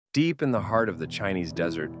Deep in the heart of the Chinese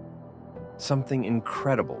desert, something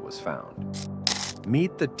incredible was found.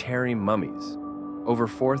 Meet the Terry mummies, over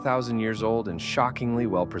 4,000 years old and shockingly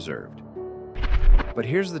well preserved. But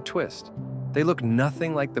here's the twist. They look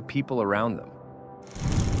nothing like the people around them.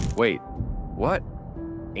 Wait, what?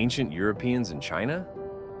 Ancient Europeans in China?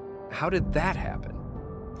 How did that happen?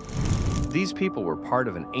 These people were part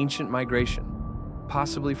of an ancient migration,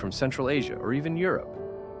 possibly from Central Asia or even Europe.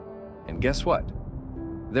 And guess what?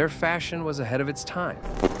 Their fashion was ahead of its time.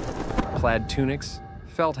 Plaid tunics,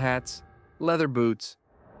 felt hats, leather boots,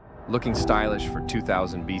 looking stylish for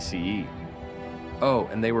 2000 BCE. Oh,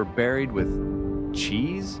 and they were buried with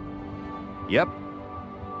cheese? Yep.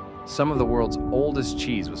 Some of the world's oldest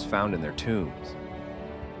cheese was found in their tombs.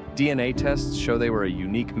 DNA tests show they were a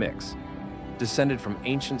unique mix, descended from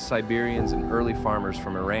ancient Siberians and early farmers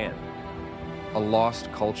from Iran, a lost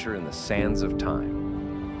culture in the sands of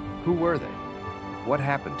time. Who were they? What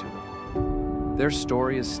happened to them? Their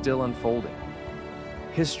story is still unfolding.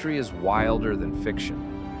 History is wilder than fiction.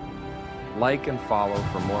 Like and follow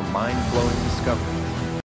for more mind-blowing discoveries.